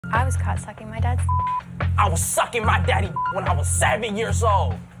I was caught sucking my dad's. I was sucking my daddy when I was 7 years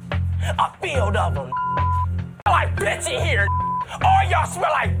old. A field of them. Like bitch in here. All y'all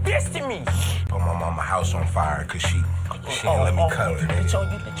smell like this to me. Put my mama house on fire because she didn't let me cut her. You lit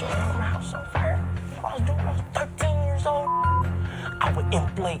your mama house on fire. I was 13 years old. I would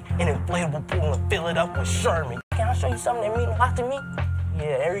inflate an inflatable pool and fill it up with Sherman. Can I show you something that means a lot to me?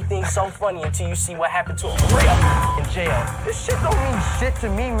 Yeah, everything's so funny until you see what happened to a real in jail. This shit don't mean shit to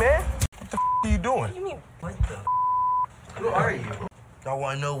me, man. What the are you doing? What do you mean? What the Who are you? Y'all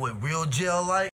want to know what real jail like?